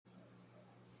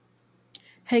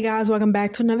Hey guys, welcome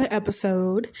back to another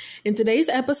episode. In today's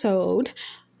episode,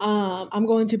 I'm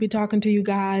going to be talking to you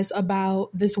guys about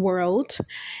this world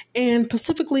and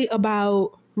specifically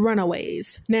about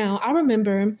Runaways. Now, I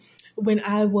remember when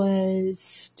I was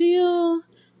still,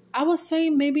 I would say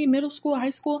maybe middle school, high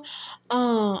school.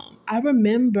 I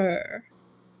remember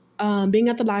being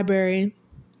at the library.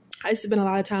 I used to spend a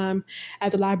lot of time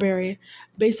at the library.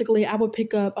 Basically, I would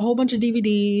pick up a whole bunch of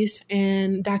DVDs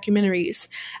and documentaries.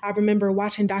 I remember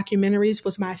watching documentaries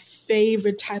was my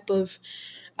favorite type of,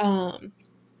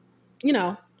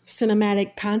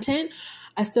 cinematic content.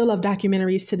 I still love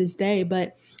documentaries to this day,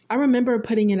 but I remember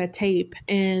putting in a tape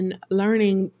and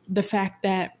learning the fact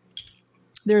that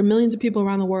there are millions of people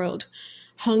around the world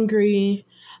hungry,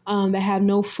 that have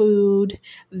no food,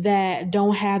 that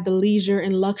don't have the leisure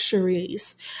and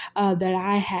luxuries that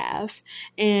I have.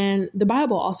 And the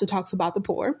Bible also talks about the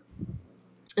poor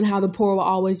and how the poor will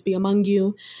always be among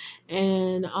you.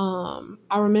 And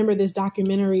I remember this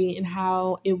documentary and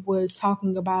how it was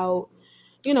talking about,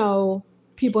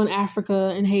 people in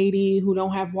Africa and Haiti who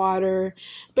don't have water,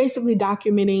 basically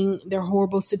documenting their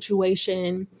horrible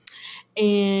situation.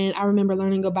 And I remember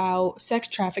learning about sex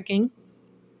trafficking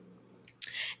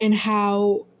and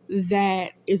how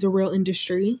that is a real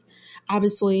industry.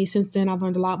 Obviously, since then, I've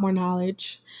learned a lot more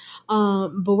knowledge.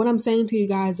 But what I'm saying to you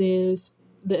guys is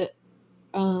that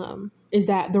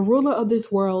the ruler of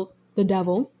this world, the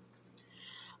devil,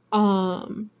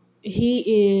 he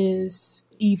is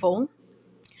evil,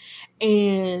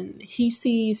 and he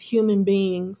sees human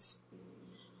beings,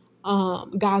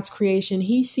 God's creation.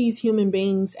 He sees human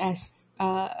beings as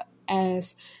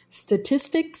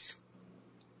statistics,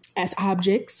 as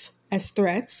objects, as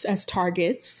threats, as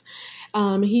targets.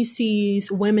 He sees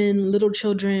women, little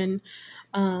children,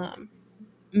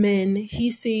 men. He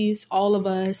sees all of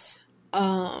us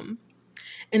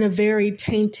in a very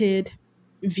tainted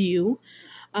view.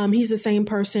 He's the same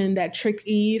person that tricked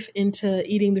Eve into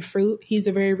eating the fruit. He's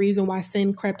the very reason why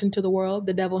sin crept into the world,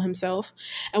 the devil himself.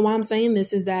 And why I'm saying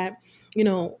this is that,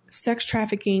 sex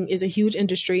trafficking is a huge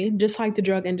industry, just like the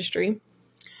drug industry.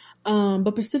 But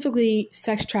specifically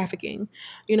sex trafficking,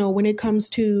 when it comes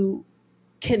to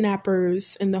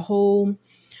kidnappers and the whole,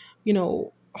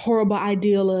 horrible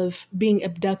ideal of being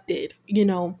abducted,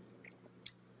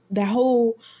 that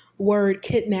whole word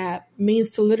kidnap means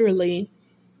to literally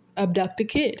abduct a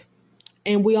kid.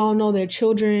 And we all know that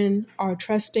children are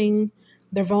trusting,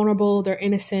 they're vulnerable, they're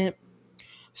innocent.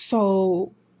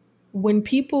 So when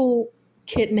people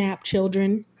kidnap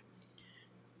children,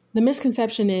 the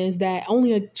misconception is that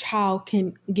only a child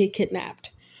can get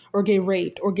kidnapped or get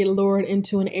raped or get lured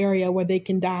into an area where they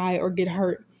can die or get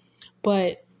hurt.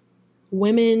 But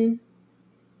women,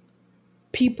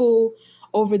 people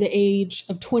over the age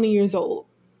of 20 years old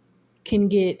can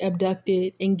get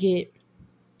abducted and get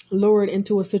lured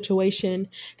into a situation,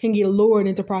 can get lured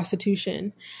into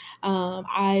prostitution.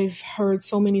 I've heard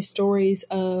so many stories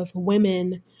of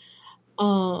women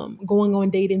going on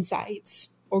dating sites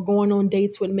or going on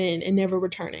dates with men and never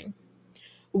returning.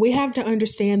 We have to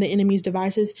understand the enemy's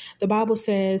devices. The Bible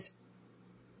says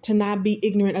to not be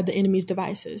ignorant of the enemy's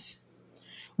devices.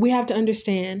 We have to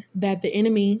understand that the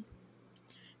enemy,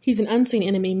 he's an unseen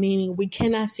enemy, meaning we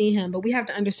cannot see him, but we have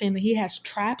to understand that he has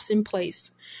traps in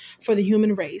place for the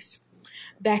human race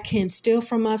that can steal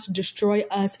from us, destroy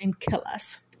us, and kill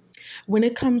us. When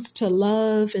it comes to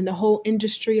love and the whole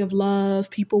industry of love,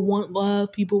 people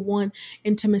want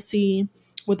intimacy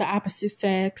with the opposite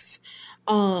sex.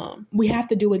 We have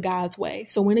to do it God's way.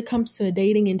 So when it comes to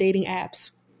dating and dating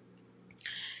apps,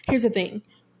 here's the thing.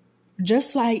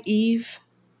 Just like Eve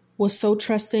was so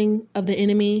trusting of the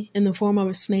enemy in the form of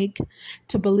a snake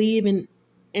to believe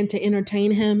and to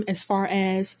entertain him as far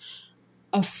as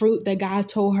a fruit that God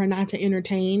told her not to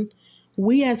entertain,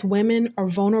 we as women are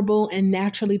vulnerable and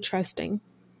naturally trusting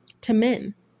to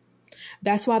men.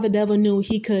 That's why the devil knew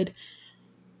he could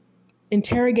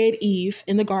interrogate Eve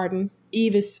in the garden.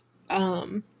 Eve is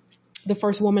the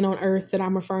first woman on earth that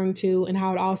I'm referring to, and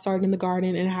how it all started in the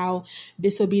garden and how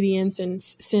disobedience and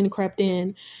sin crept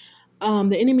in.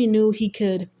 The enemy knew he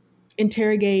could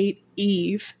interrogate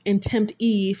Eve and tempt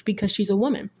Eve because she's a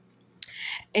woman.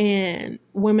 And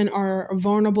women are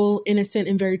vulnerable, innocent,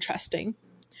 and very trusting.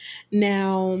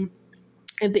 Now,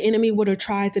 if the enemy would have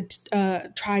tried to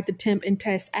tempt and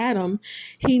test Adam,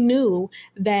 he knew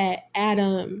that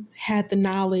Adam had the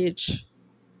knowledge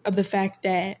of the fact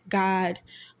that God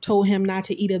told him not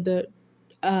to eat of the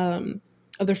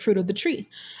fruit of the tree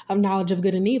of knowledge of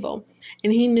good and evil.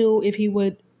 And he knew if he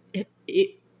would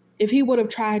have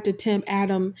tried to tempt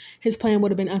Adam, his plan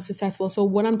would have been unsuccessful. So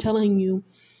what I'm telling you,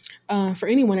 for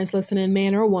anyone that's listening,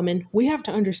 man or woman, we have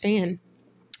to understand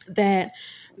that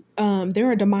there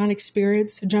are demonic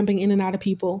spirits jumping in and out of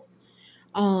people.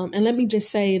 And let me just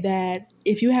say that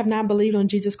if you have not believed on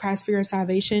Jesus Christ for your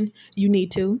salvation, you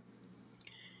need to.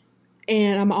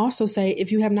 And I'm also say,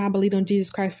 if you have not believed on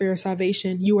Jesus Christ for your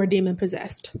salvation, you are demon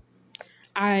possessed.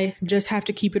 I just have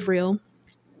to keep it real.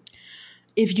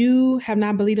 If you have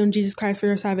not believed on Jesus Christ for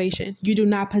your salvation, you do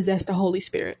not possess the Holy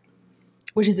Spirit,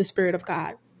 which is the Spirit of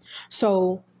God.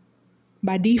 So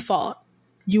by default,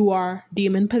 you are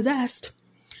demon possessed.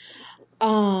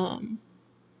 And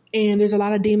there's a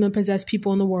lot of demon possessed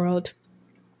people in the world.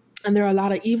 And there are a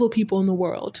lot of evil people in the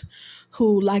world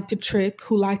who like to trick,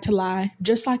 who like to lie,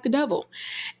 just like the devil.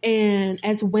 And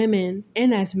as women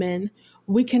and as men,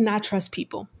 we cannot trust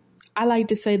people. I like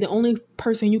to say the only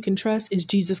person you can trust is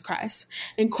Jesus Christ.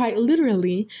 And quite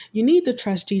literally, you need to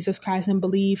trust Jesus Christ and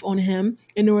believe on him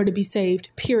in order to be saved,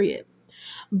 period.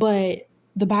 But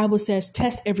the Bible says,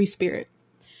 test every spirit.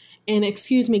 And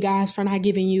excuse me, guys, for not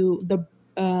giving you the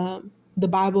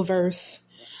Bible verse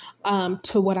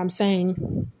to what I'm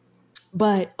saying.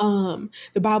 But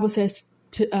the Bible says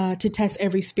to test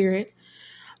every spirit.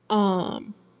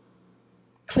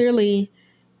 Clearly,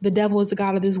 the devil is the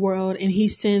god of this world, and he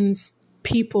sends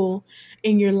people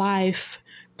in your life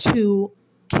to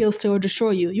kill, steal, or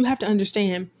destroy you. You have to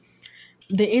understand,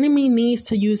 the enemy needs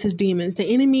to use his demons.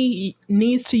 The enemy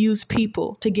needs to use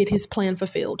people to get his plan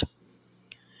fulfilled.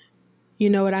 You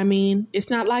know what I mean?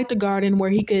 It's not like the garden where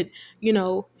he could,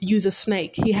 use a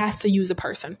snake. He has to use a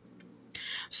person.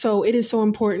 So it is so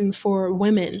important for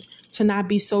women to not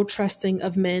be so trusting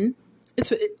of men.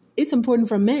 It's important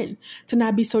for men to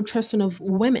not be so trusting of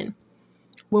women.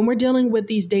 When we're dealing with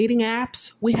these dating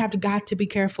apps, we have got to be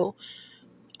careful.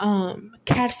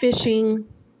 Catfishing,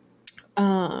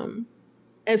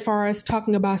 as far as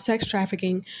talking about sex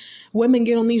trafficking, women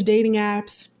get on these dating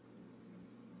apps,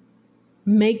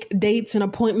 make dates and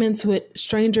appointments with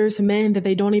strangers, men that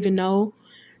they don't even know.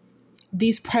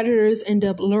 These predators end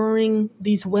up luring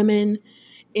these women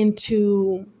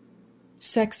into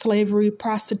sex slavery,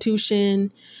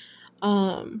 prostitution.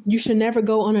 You should never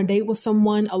go on a date with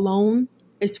someone alone,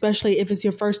 especially if it's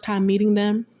your first time meeting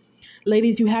them.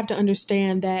 Ladies, you have to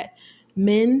understand that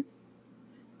men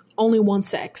only want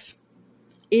sex.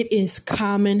 It is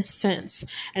common sense.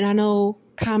 And I know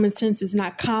common sense is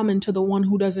not common to the one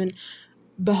who doesn't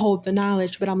behold the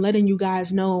knowledge, but I'm letting you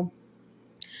guys know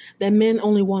that men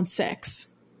only want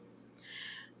sex.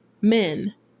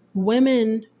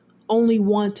 Women only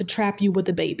want to trap you with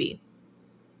a baby.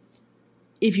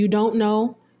 If you don't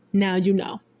know, now you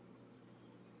know.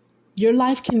 Your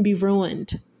life can be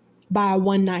ruined by a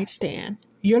one-night stand.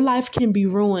 Your life can be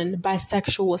ruined by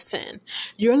sexual sin.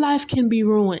 Your life can be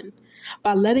ruined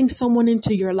by letting someone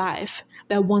into your life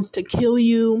that wants to kill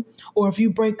you, or if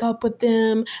you break up with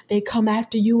them, they come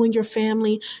after you and your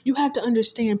family. You have to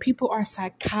understand, people are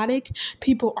psychotic,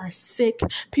 people are sick,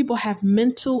 people have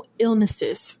mental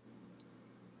illnesses.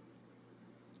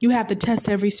 You have to test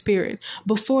every spirit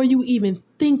before you even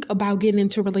think about getting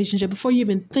into a relationship, before you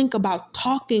even think about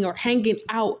talking or hanging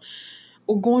out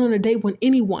or going on a date with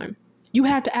anyone. You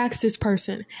have to ask this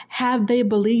person, have they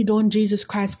believed on Jesus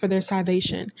Christ for their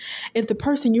salvation? If the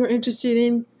person you're interested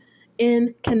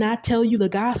in cannot tell you the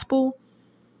gospel,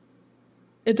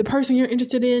 if the person you're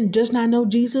interested in does not know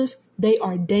Jesus, they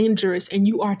are dangerous and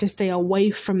you are to stay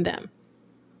away from them.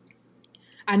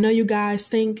 I know you guys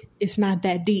think it's not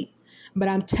that deep, but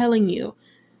I'm telling you,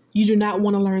 you do not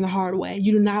want to learn the hard way.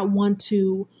 You do not want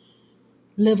to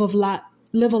live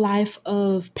a life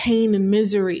of pain and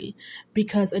misery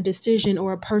because a decision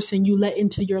or a person you let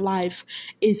into your life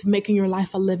is making your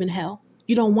life a living hell.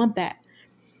 You don't want that.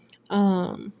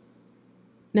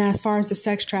 Now, as far as the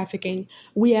sex trafficking,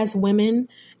 we as women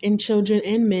and children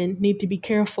and men need to be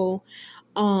careful.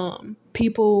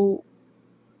 People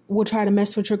will try to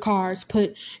mess with your cars,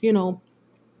 put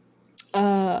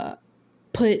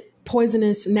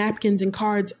poisonous napkins and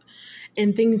cards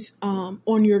and things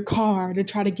on your car to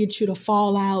try to get you to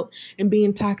fall out and be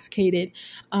intoxicated.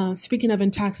 Speaking of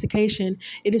intoxication,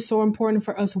 it is so important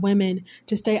for us women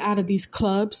to stay out of these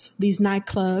clubs, these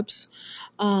nightclubs,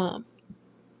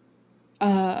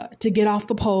 to get off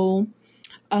the pole.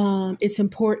 It's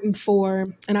important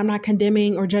and I'm not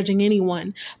condemning or judging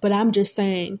anyone, but I'm just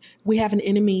saying we have an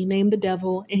enemy named the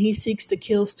devil, and he seeks to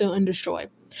kill, steal, and destroy.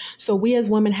 So we as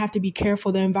women have to be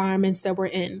careful the environments that we're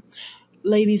in.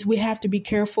 Ladies, we have to be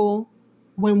careful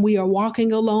when we are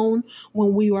walking alone,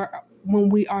 when we are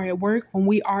at work, when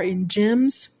we are in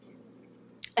gyms,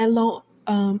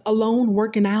 alone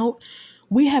working out.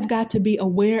 We have got to be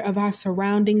aware of our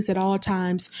surroundings at all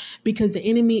times because the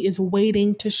enemy is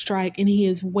waiting to strike, and he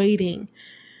is waiting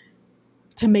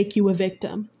to make you a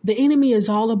victim. The enemy is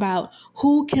all about,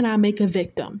 who can I make a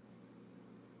victim?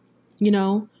 You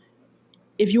know,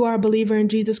 if you are a believer in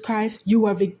Jesus Christ, you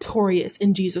are victorious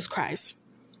in Jesus Christ.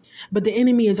 But the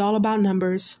enemy is all about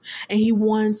numbers, and he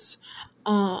wants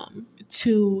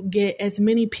to get as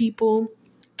many people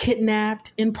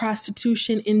kidnapped, in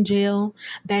prostitution, in jail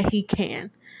that he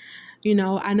can. You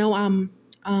know I'm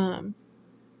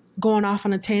going off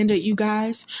on a tangent, you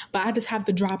guys, but I just have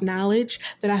to drop knowledge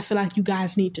that I feel like you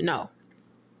guys need to know.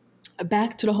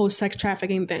 Back to the whole sex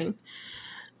trafficking thing.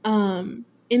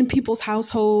 In people's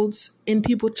households, in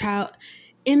people's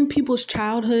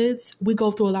childhoods, we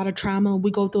go through a lot of trauma. We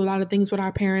go through a lot of things with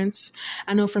our parents.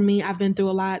 I know for me, I've been through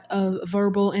a lot of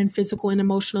verbal and physical and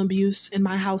emotional abuse in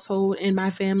my household, in my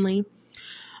family.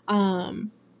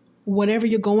 Whatever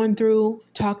you're going through,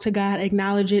 talk to God,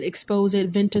 acknowledge it, expose it,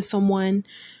 vent to someone.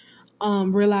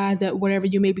 Realize that whatever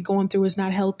you may be going through is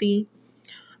not healthy.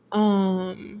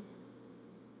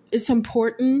 It's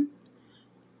important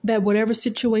that whatever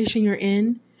situation you're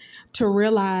in, to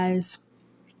realize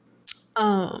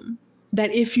that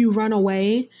if you run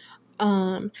away,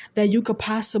 that you could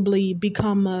possibly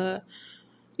become a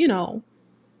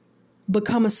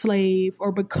slave,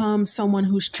 or become someone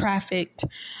who's trafficked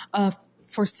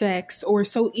for sex, or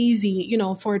so easy,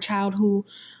 for a child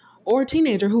or a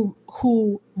teenager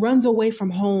who runs away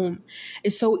from home.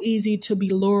 It's so easy to be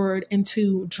lured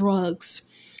into drugs,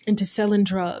 into selling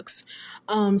drugs.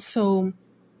 So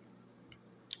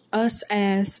us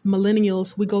as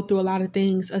millennials, we go through a lot of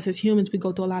things. Us as humans, we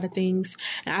go through a lot of things.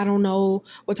 And I don't know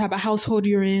what type of household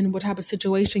you're in, what type of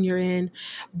situation you're in,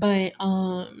 but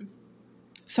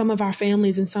some of our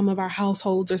families and some of our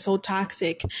households are so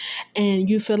toxic, and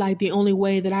you feel like the only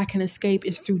way that I can escape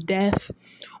is through death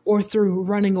or through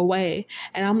running away.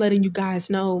 And I'm letting you guys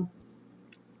know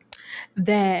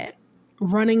that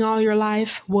running all your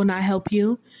life will not help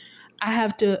you. I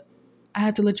have to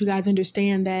let you guys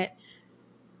understand that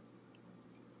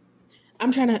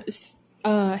I'm trying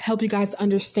to help you guys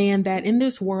understand that in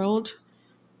this world,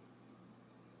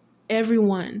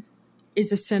 everyone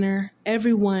is a sinner.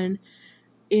 Everyone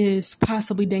is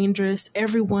possibly dangerous.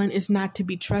 Everyone is not to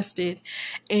be trusted.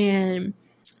 And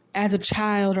as a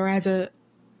child, or as a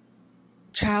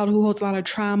child who holds a lot of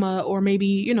trauma, or maybe,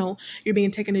 you're being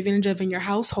taken advantage of in your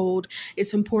household,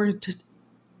 it's important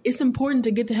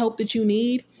to get the help that you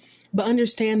need. But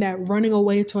understand that running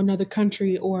away to another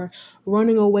country or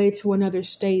running away to another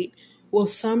state will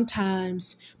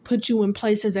sometimes put you in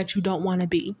places that you don't want to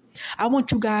be. I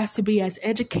want you guys to be as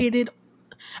educated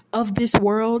of this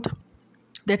world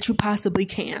that you possibly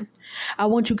can. I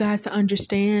want you guys to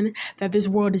understand that this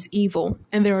world is evil,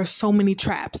 and there are so many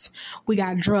traps. We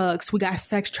got drugs, we got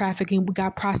sex trafficking, we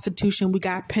got prostitution, we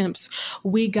got pimps,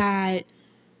 we got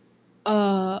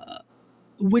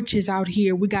witches out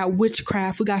here, we got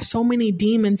witchcraft, we got so many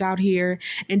demons out here,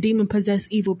 and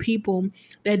demon-possessed evil people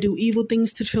that do evil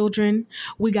things to children.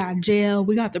 We got jail,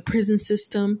 we got the prison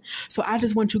system. So I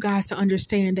just want you guys to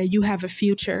understand that you have a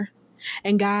future,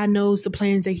 and God knows the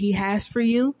plans that He has for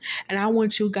you. And I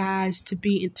want you guys to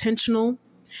be intentional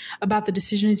about the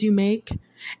decisions you make,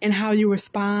 and how you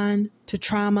respond to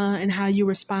trauma, and how you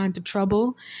respond to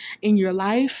trouble in your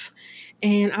life.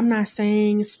 And I'm not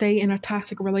saying stay in a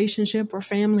toxic relationship or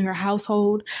family or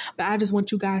household, but I just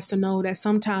want you guys to know that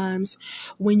sometimes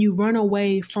when you run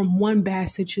away from one bad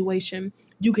situation,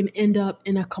 you can end up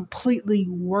in a completely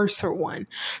worse one.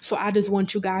 So I just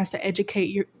want you guys to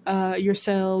educate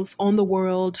yourselves on the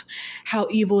world, how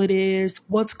evil it is,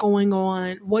 what's going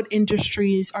on, what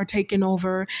industries are taking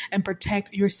over, and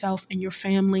protect yourself and your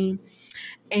family,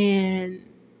 and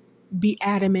be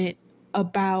adamant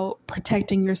about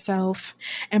protecting yourself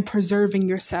and preserving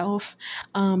yourself,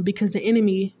 because the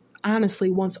enemy honestly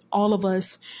wants all of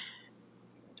us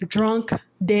drunk,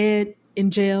 dead,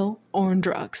 in jail, or on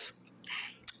drugs.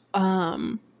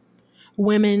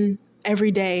 Women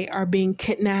every day are being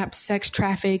kidnapped, sex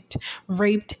trafficked,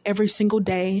 raped every single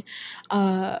day,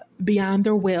 beyond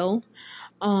their will.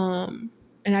 And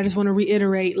I just want to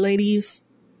reiterate, ladies,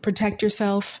 protect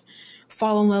yourself.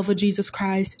 Fall in love with Jesus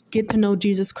Christ. Get to know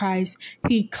Jesus Christ.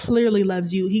 He clearly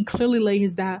loves you. He clearly laid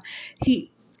his down. He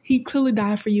clearly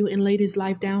died for you and laid his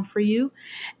life down for you.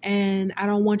 And I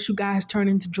don't want you guys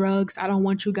turning to drugs. I don't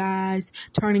want you guys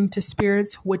turning to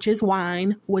spirits, which is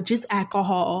wine, which is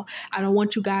alcohol. I don't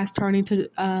want you guys turning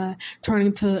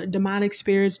to demonic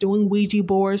spirits, doing Ouija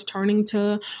boards, turning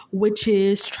to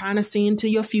witches, trying to see into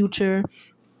your future.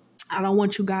 I don't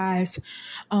want you guys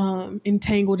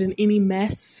entangled in any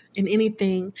mess, in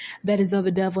anything that is of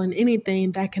the devil, and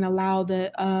anything that can allow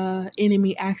the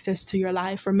enemy access to your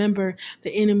life. Remember,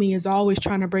 the enemy is always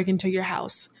trying to break into your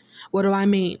house. What do I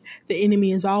mean? The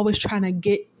enemy is always trying to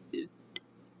get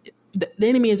the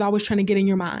enemy is always trying to get in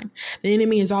your mind. The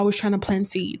enemy is always trying to plant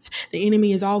seeds. The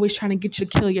enemy is always trying to get you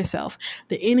to kill yourself.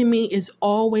 The enemy is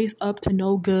always up to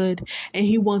no good, and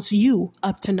he wants you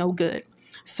up to no good.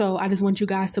 So I just want you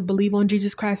guys to believe on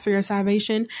Jesus Christ for your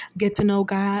salvation, get to know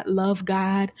God, love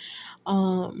God,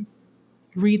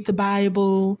 read the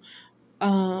Bible,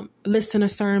 listen to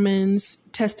sermons,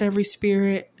 test every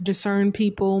spirit, discern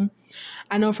people.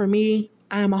 I know for me,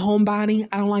 I am a homebody.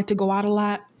 I don't like to go out a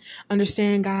lot.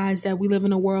 Understand, guys, that we live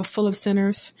in a world full of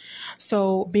sinners.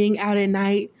 So being out at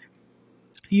night,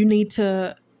 you need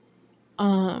to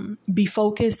be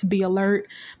focused, be alert.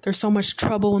 There's so much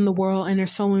trouble in the world, and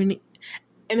there's so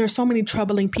many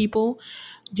troubling people.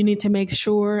 You need to make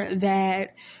sure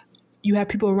that you have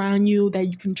people around you that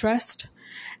you can trust,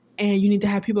 and you need to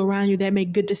have people around you that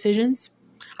make good decisions.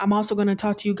 I'm also going to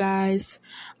talk to you guys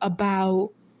about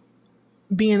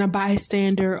being a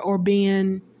bystander or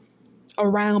being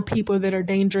around people that are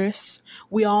dangerous.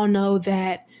 We all know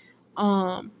that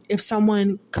if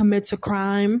someone commits a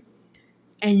crime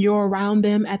and you're around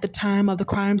them at the time of the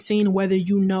crime scene, whether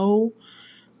you know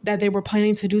that they were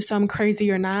planning to do something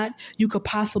crazy or not, you could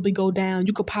possibly go down.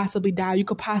 You could possibly die. You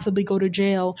could possibly go to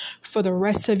jail for the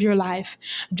rest of your life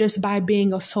just by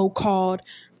being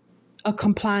a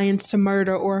compliance to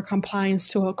murder or a compliance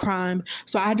to a crime.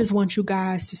 So I just want you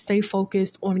guys to stay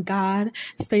focused on God,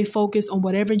 stay focused on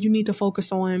whatever you need to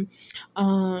focus on.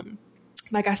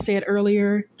 Like I said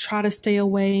earlier, try to stay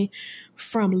away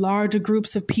from larger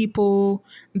groups of people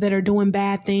that are doing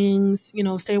bad things.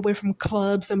 Stay away from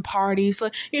clubs and parties.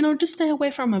 Just stay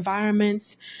away from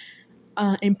environments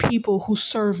and people who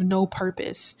serve no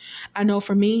purpose. I know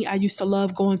for me, I used to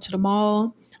love going to the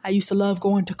mall. I used to love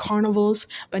going to carnivals,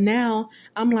 but now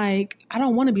I'm like, I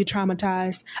don't want to be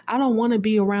traumatized. I don't want to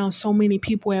be around so many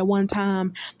people at one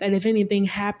time that if anything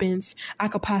happens, I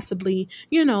could possibly,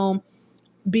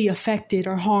 be affected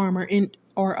or harmed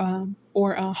or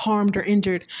harmed or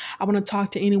injured. I want to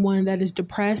talk to anyone that is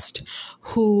depressed,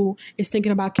 who is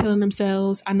thinking about killing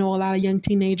themselves. I know a lot of young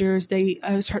teenagers, they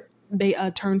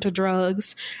turn to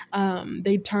drugs.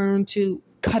 They turn to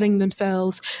cutting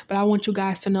themselves. But I want you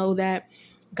guys to know that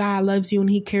God loves you and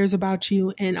he cares about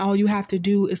you. And all you have to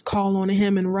do is call on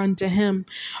him and run to him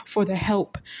for the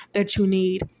help that you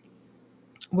need.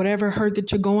 Whatever hurt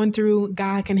that you're going through,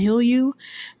 God can heal you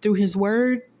through his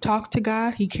word. Talk to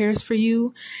God. He cares for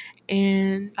you.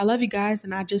 And I love you guys.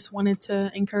 And I just wanted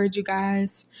to encourage you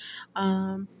guys.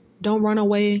 Don't run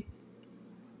away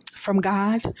from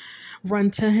God.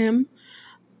 Run to him.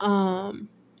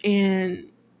 And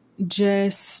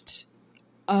just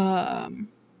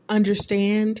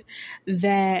understand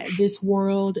that this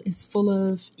world is full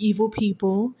of evil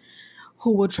people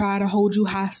who will try to hold you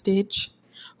hostage,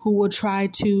 who will try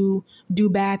to do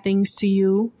bad things to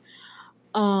you.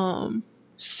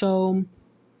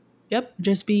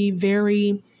 Just be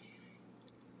very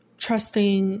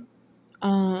trusting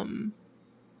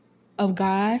of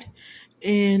God.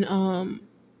 And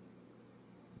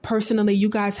personally, you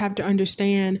guys have to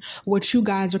understand what you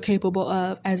guys are capable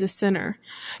of as a sinner.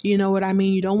 You know what I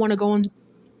mean? You don't want to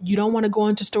go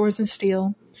into stores and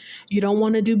steal. You don't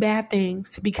want to do bad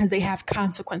things because they have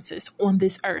consequences on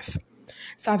this earth.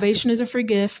 Salvation is a free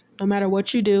gift. No matter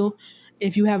what you do,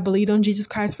 if you have believed on Jesus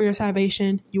Christ for your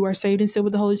salvation, you are saved and sealed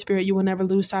with the Holy Spirit. You will never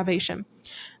lose salvation.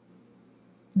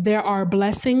 There are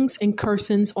blessings and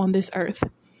cursings on this earth.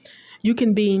 You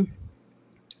can be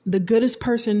the goodest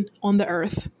person on the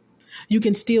earth. You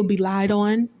can still be lied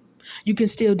on. You can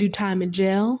still do time in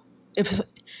jail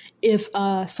if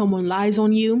someone lies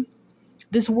on you.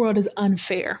 This world is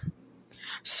unfair.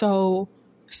 So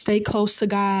stay close to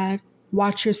God.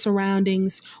 Watch your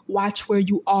surroundings. Watch where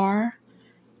you are.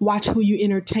 Watch who you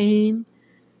entertain.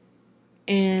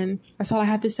 And that's all I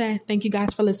have to say. Thank you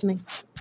guys for listening.